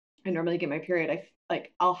I normally get my period,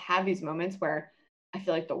 I'll have these moments where I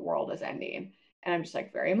feel like the world is ending, and I'm just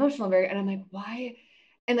like very emotional, and I'm like, why?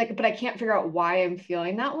 And like, but I can't figure out why I'm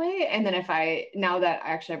feeling that way. And then now that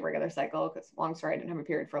I actually have a regular cycle, because long story, I didn't have a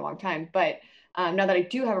period for a long time, but now that I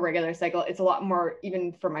do have a regular cycle, it's a lot more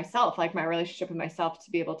even for myself, like my relationship with myself,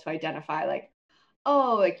 to be able to identify like,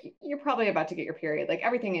 oh, like you're probably about to get your period. Like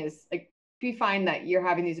everything is like, be fine that you're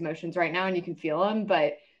having these emotions right now and you can feel them,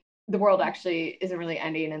 but the world actually isn't really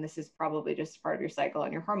ending, and this is probably just part of your cycle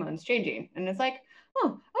and your hormones changing. And it's like,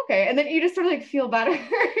 oh, okay. And then you just sort of like feel better.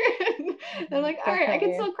 And like, all right, I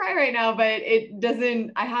can still cry right now, but it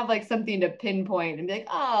doesn't, I have like something to pinpoint and be like,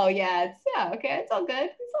 oh yeah, okay, it's all good.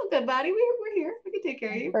 It's all good, buddy. We're here. We can take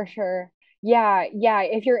care of you. For sure. Yeah,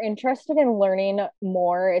 if you're interested in learning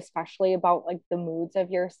more, especially about like the moods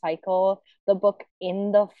of your cycle, the book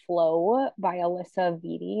In the Flow by Alyssa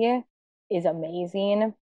Vitti is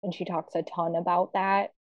amazing, and she talks a ton about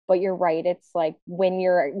that. But you're right, it's like when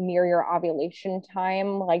you're near your ovulation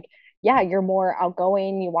time, like yeah, you're more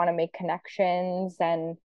outgoing, you want to make connections,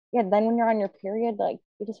 and yeah, then when you're on your period, like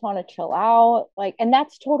you just want to chill out, like, and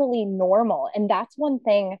that's totally normal. And that's one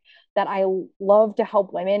thing that I love to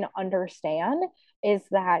help women understand, is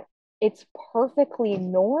that it's perfectly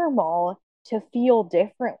normal to feel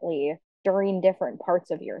differently during different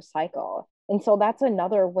parts of your cycle. And so that's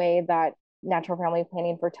another way that natural family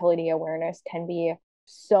planning fertility awareness can be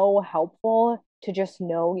so helpful, to just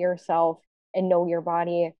know yourself and know your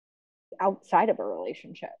body outside of a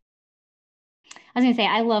relationship. I was going to say,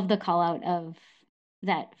 I love the call out of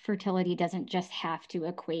that fertility doesn't just have to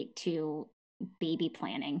equate to baby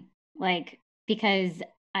planning. Like, because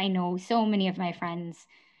I know so many of my friends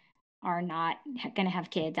are not going to have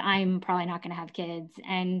kids. I'm probably not going to have kids.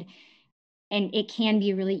 And it can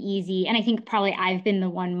be really easy. And I think probably I've been the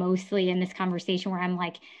one mostly in this conversation where I'm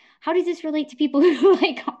like, how does this relate to people who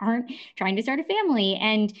like aren't trying to start a family?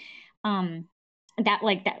 And that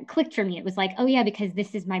clicked for me. It was like, oh yeah, because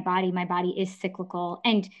this is my body. My body is cyclical,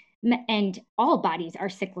 and all bodies are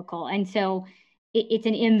cyclical. And so it's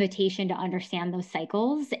an invitation to understand those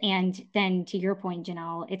cycles. And then to your point,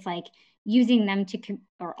 Janelle, it's like using them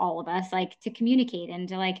or all of us, like to communicate and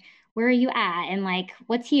to like, where are you at? And like,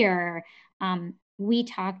 what's here? We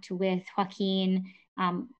talked with Joaquin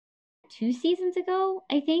 2 seasons ago,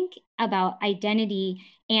 I think, about identity.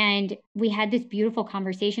 And we had this beautiful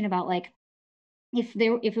conversation about like, if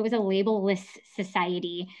it was a label-less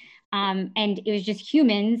society, and it was just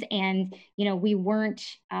humans, and we weren't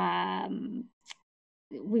like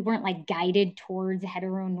guided towards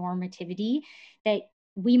heteronormativity, that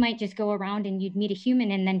we might just go around and you'd meet a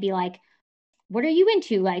human and then be like, what are you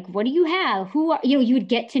into? Like, what do you have? Who are you would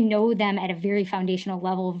get to know them at a very foundational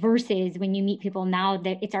level, versus when you meet people now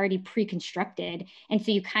that it's already pre-constructed. And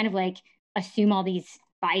so you kind of like assume all these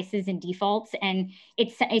biases and defaults. And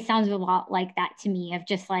it sounds a lot like that to me, of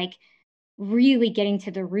just like really getting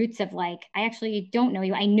to the roots of like, I actually don't know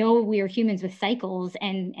you. I know we are humans with cycles,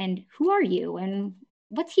 and who are you? And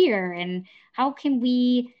what's here and how can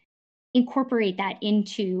we incorporate that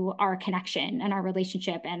into our connection and our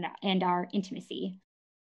relationship and our intimacy.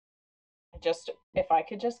 If I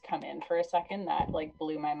could just come in for a second, that like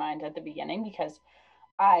blew my mind at the beginning, because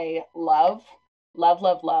I love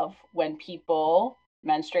when people,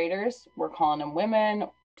 menstruators, we're calling them women,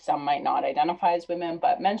 some might not identify as women,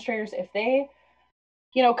 but menstruators, if they,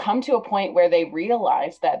 come to a point where they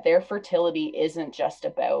realize that their fertility isn't just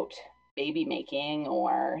about baby making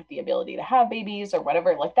or the ability to have babies or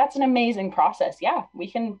whatever, like that's an amazing process. Yeah,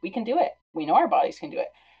 we can do it. We know our bodies can do it.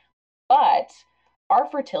 But our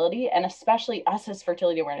fertility, and especially us as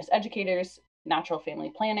fertility awareness educators, natural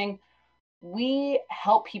family planning, we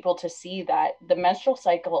help people to see that the menstrual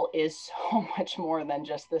cycle is so much more than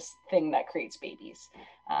just this thing that creates babies.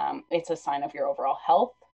 It's a sign of your overall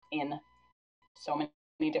health in so many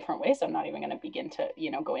different ways. I'm not even going to begin to,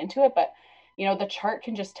 go into it, but, the chart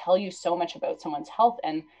can just tell you so much about someone's health.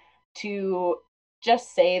 And to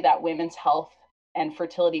just say that women's health and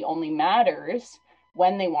fertility only matters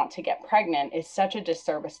when they want to get pregnant is such a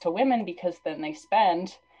disservice to women, because then they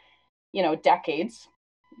spend, decades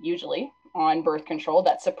usually on birth control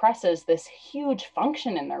that suppresses this huge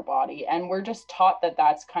function in their body. And we're just taught that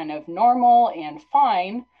that's kind of normal and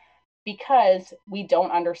fine, because we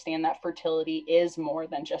don't understand that fertility is more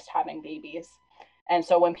than just having babies. And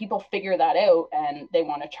so when people figure that out and they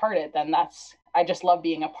want to chart it, then I just love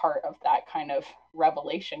being a part of that kind of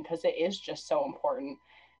revelation, because it is just so important.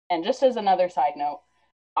 And just as another side note,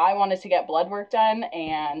 I wanted to get blood work done,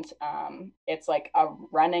 and it's like a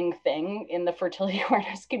running thing in the fertility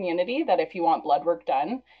awareness community that if you want blood work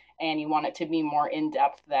done and you want it to be more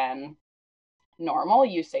in-depth than normal,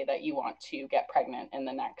 you say that you want to get pregnant in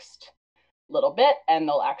the next little bit, and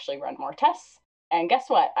they'll actually run more tests. And guess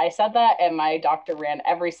what? I said that, and my doctor ran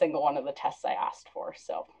every single one of the tests I asked for.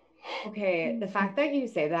 So okay, the fact that you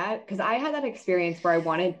say that, because I had that experience where I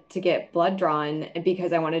wanted to get blood drawn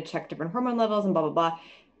because I wanted to check different hormone levels and blah, blah, blah.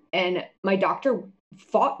 And my doctor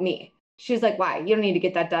fought me. She's like, why? You don't need to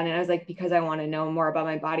get that done. And I was like, because I want to know more about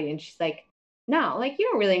my body. And she's like, no, like, you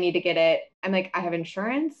don't really need to get it. I'm like, I have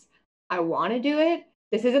insurance. I want to do it.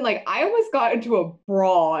 This isn't like, I almost got into a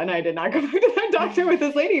brawl and I did not go back to that doctor with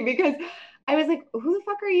this lady, because I was like, who the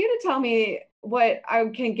fuck are you to tell me what I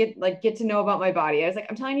can get to know about my body? I was like,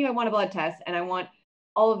 I'm telling you, I want a blood test and I want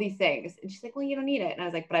all of these things. And she's like, well, you don't need it. And I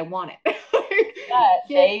was like, but I want it.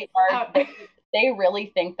 They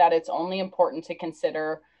really think that it's only important to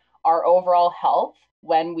consider our overall health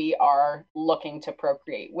when we are looking to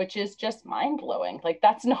procreate, which is just mind-blowing. Like,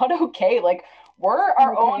 that's not okay. Like, we're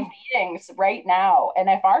our own beings right now. And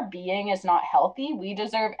if our being is not healthy, we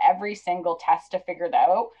deserve every single test to figure that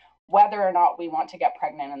out, whether or not we want to get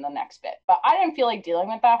pregnant in the next bit. But I didn't feel like dealing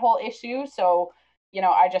with that whole issue. So,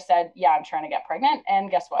 I just said, yeah, I'm trying to get pregnant. And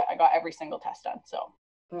guess what? I got every single test done.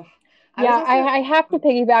 So. I have to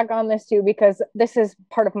piggyback on this too, because this is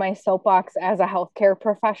part of my soapbox as a healthcare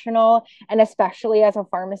professional, and especially as a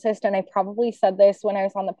pharmacist. And I probably said this when I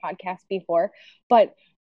was on the podcast before, but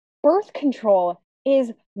birth control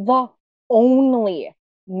is the only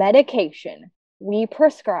medication we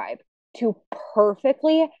prescribe to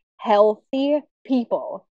perfectly healthy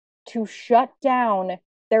people to shut down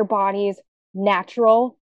their body's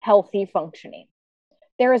natural healthy functioning.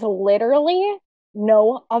 There is literally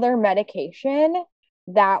no other medication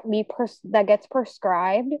that gets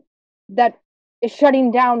prescribed that is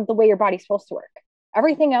shutting down the way your body's supposed to work.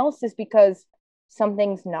 Everything else is because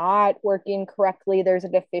something's not working correctly, there's a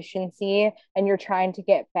deficiency, and you're trying to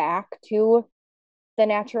get back to the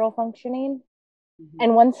natural functioning. Mm-hmm.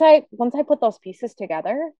 And once I put those pieces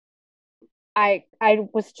together, I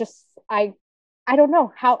was just I don't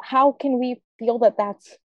know how can we feel that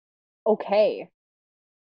that's okay.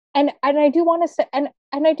 And I do want to say, and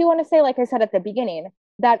I do want to say, like I said at the beginning,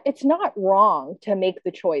 that it's not wrong to make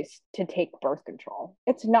the choice to take birth control.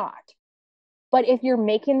 It's not. But if you're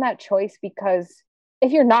making that choice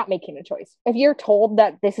if you're not making a choice, if you're told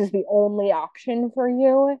that this is the only option for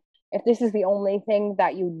you, if this is the only thing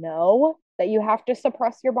that you know that you have to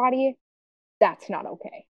suppress your body, that's not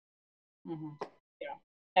okay. Mm-hmm. Yeah.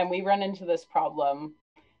 And we run into this problem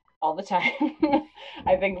all the time.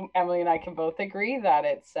 I think Emily and I can both agree that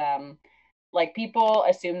it's like, people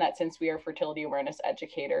assume that since we are fertility awareness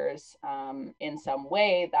educators in some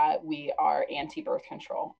way, that we are anti-birth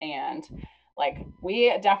control. And like,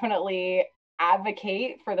 we definitely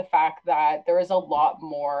advocate for the fact that there is a lot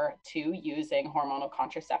more to using hormonal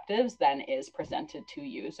contraceptives than is presented to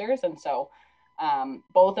users. And so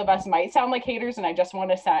both of us might sound like haters, and I just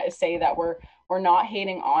want to say that we're not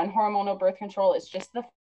hating on hormonal birth control. It's just the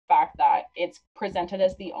fact that it's presented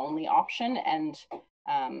as the only option, and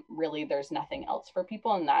really there's nothing else for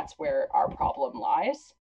people, and that's where our problem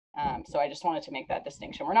lies. So I just wanted to make that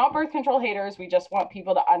distinction. We're not birth control haters. We just want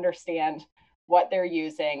people to understand what they're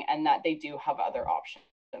using and that they do have other options.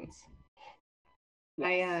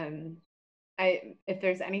 Yes. I if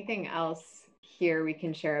there's anything else here we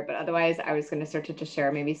can share it, but otherwise I was going to start to just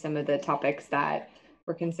share maybe some of the topics that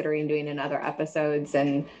we're considering doing in other episodes,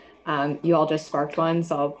 and you all just sparked one,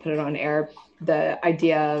 so I'll put it on air. The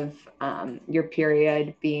idea of your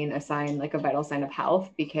period being a sign, like a vital sign of health,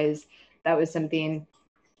 because that was something,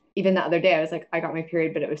 even the other day, I was like, I got my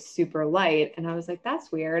period, but it was super light. And I was like,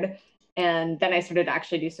 that's weird. And then I started to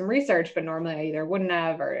actually do some research, but normally I either wouldn't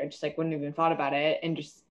have, or I just like wouldn't even thought about it, and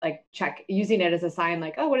just like check using it as a sign,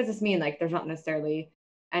 like, oh, what does this mean? Like, there's not necessarily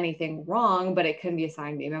anything wrong, but it can be a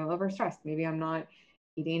sign. Maybe I'm overstressed. Maybe I'm not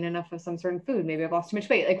eating enough of some certain food. Maybe I've lost too much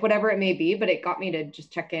weight, like whatever it may be. But it got me to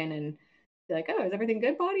just check in and be like, oh, is everything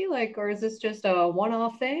good, body? Like, or is this just a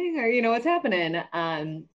one-off thing, or, you know, what's happening?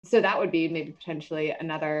 So that would be maybe potentially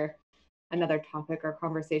another topic or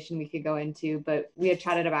conversation we could go into. But we had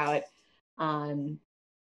chatted about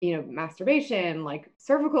you know, masturbation, like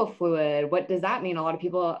cervical fluid. What does that mean? A lot of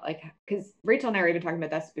people, like, because Rachel and I were even talking about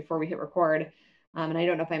this before we hit record, and I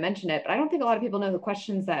don't know if I mentioned it, but I don't think a lot of people know the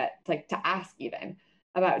questions that like to ask even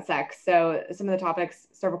about sex. So some of the topics: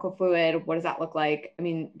 cervical fluid, what does that look like? I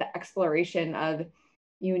mean, the exploration of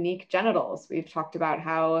unique genitals. We've talked about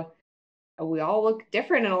how we all look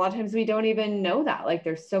different, and a lot of times we don't even know that. Like,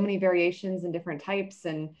 there's so many variations and different types,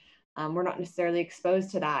 and we're not necessarily exposed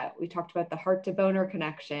to that. We talked about the heart to boner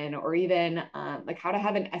connection, or even like how to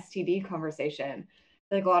have an STD conversation. I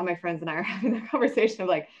feel like a lot of my friends and I are having that conversation of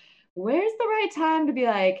like, where's the right time to be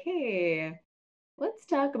like, hey, let's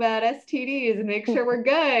talk about STDs and make sure we're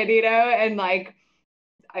good, you know? And like,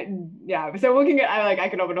 yeah, so looking at, I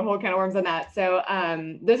could open a whole can of worms on that. So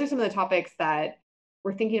those are some of the topics that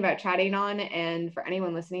we're thinking about chatting on. And for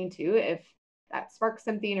anyone listening too, if that sparks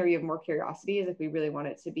something or you have more curiosities, if we really want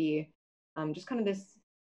it to be just kind of this,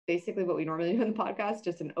 basically what we normally do in the podcast,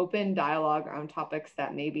 just an open dialogue around topics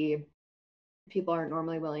that maybe people aren't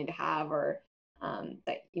normally willing to have, or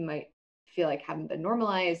that you might feel like haven't been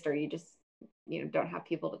normalized, or you just, you know, don't have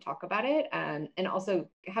people to talk about it. And also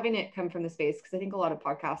having it come from the space, because I think a lot of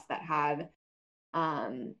podcasts that have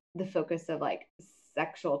the focus of like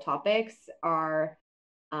sexual topics are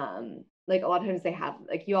like, a lot of times they have,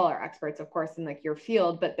 like, you all are experts of course in like your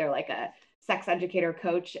field, but they're like a sex educator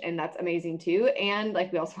coach, and that's amazing too. And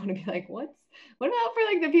like, we also want to be like, what about for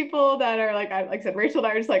like the people that are like I said, Rachel and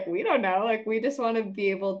I are just like, we don't know, like we just want to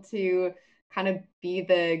be able to kind of be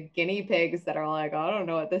the guinea pigs that are like, I don't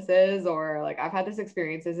know what this is, or like, I've had this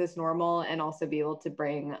experience, is this normal? And also be able to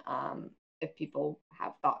bring if people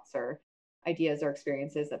have thoughts or ideas or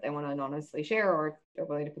experiences that they want to anonymously share, or if they're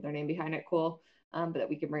willing to put their name behind it, cool. But that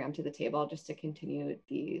we can bring them to the table just to continue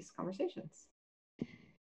these conversations.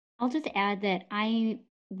 I'll just add that I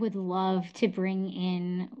would love to bring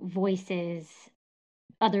in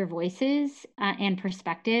other voices and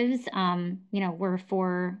perspectives. You know, we're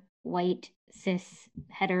for white, cis,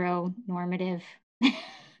 heteronormative.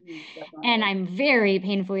 And I'm very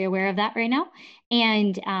painfully aware of that right now.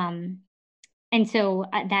 And so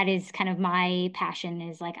that is kind of my passion,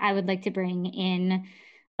 is like, I would like to bring in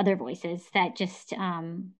other voices that just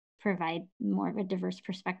provide more of a diverse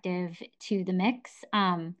perspective to the mix.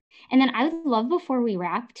 And then I would love, before we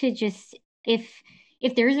wrap, to just, if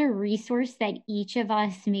there's a resource that each of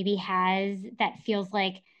us maybe has that feels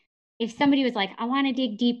like, if somebody was like, I want to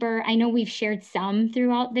dig deeper, I know we've shared some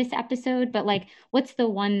throughout this episode, but like, what's the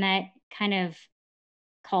one that kind of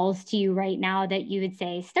calls to you right now that you would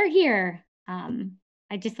say, start here?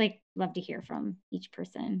 I just like love to hear from each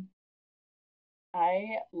person.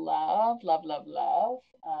 I love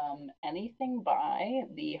anything by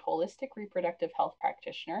the Holistic Reproductive Health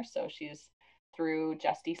Practitioner. So she's through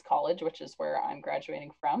Justice College, which is where I'm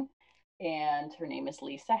graduating from. And her name is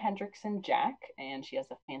Lisa Hendrickson Jack, and she has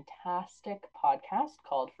a fantastic podcast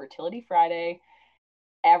called Fertility Friday.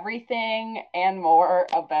 Everything and more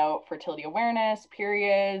about fertility awareness,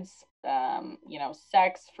 periods, you know,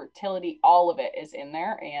 sex, fertility, all of it is in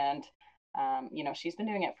there. And you know, she's been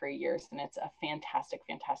doing it for years, and it's a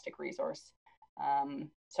fantastic resource.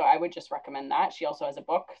 So I would just recommend that. She also has a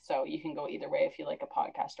book, so you can go either way if you like a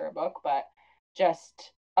podcast or a book, but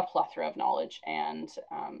just a plethora of knowledge, and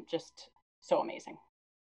just so amazing.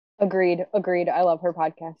 Agreed. I love her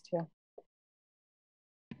podcast too.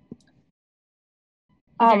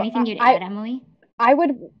 Is there anything you'd add, Emily? I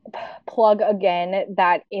would plug again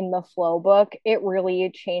that In the Flow book, it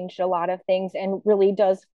really changed a lot of things and really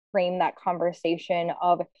does frame that conversation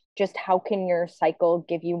of just how can your cycle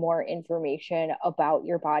give you more information about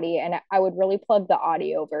your body. And I would really plug the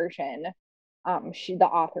audio version. The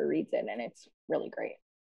author reads it and it's really great.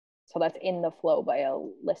 So that's In the Flow by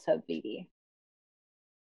Alyssa Beebe.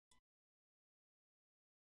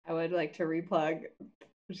 I would like to replug.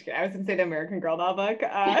 I was gonna say the American Girl doll book.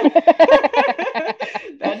 That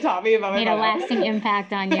taught me about made a lasting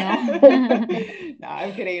impact on you. No,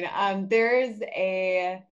 I'm kidding. There's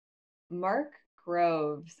a Mark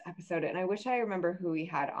Groves episode, and I wish I remember who we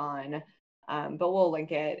had on, but we'll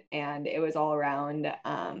link it. And it was all around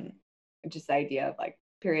just the idea of like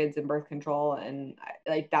periods and birth control, and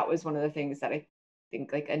like that was one of the things that I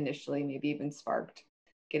think like initially maybe even sparked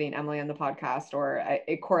getting Emily on the podcast, or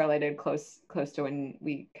it correlated close to when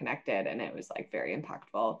we connected, and it was like very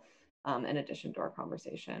impactful in addition to our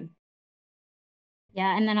conversation.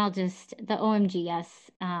 Yeah, and then the OMG yes,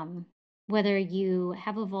 whether you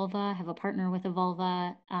have a vulva, have a partner with a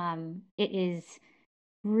vulva, it is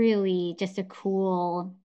really just a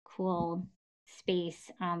cool space.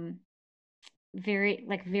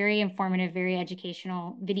 Very informative, very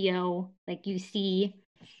educational video. Like you see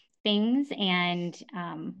things and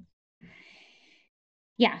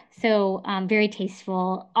so very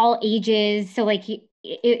tasteful, all ages. So like it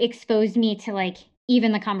exposed me to like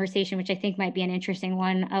even the conversation, which I think might be an interesting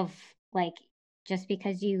one, of like just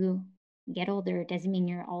because you get older doesn't mean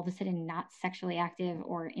you're all of a sudden not sexually active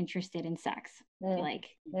or interested in sex.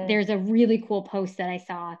 There's a really cool post that I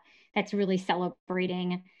saw that's really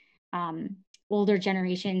celebrating older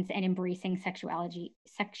generations and embracing sexuality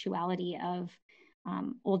of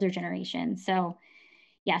older generations. So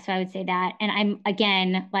yeah, so I would say that. And I'm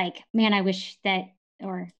again like, man, I wish that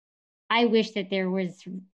there was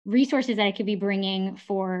resources that I could be bringing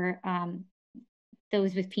for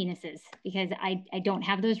those with penises, because I don't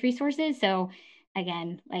have those resources. So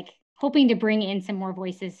again, like hoping to bring in some more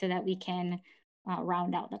voices so that we can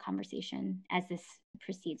round out the conversation as this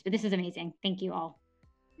proceeds. But this is amazing. Thank you all.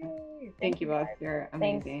 Yay. Thank you both. You're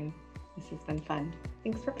amazing. Thanks. This has been fun.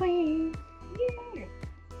 Thanks for playing. Yay.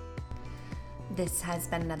 This has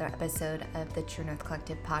been another episode of the True North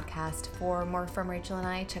Collective podcast. For more from Rachel and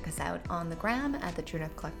I, check us out on the gram at the True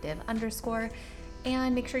North Collective _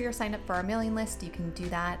 and make sure you're signed up for our mailing list. You can do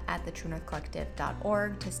that at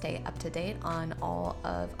thetruenorthcollective.org to stay up to date on all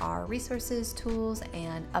of our resources, tools,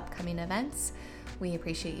 and upcoming events. We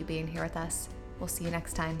appreciate you being here with us. We'll see you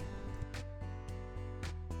next time.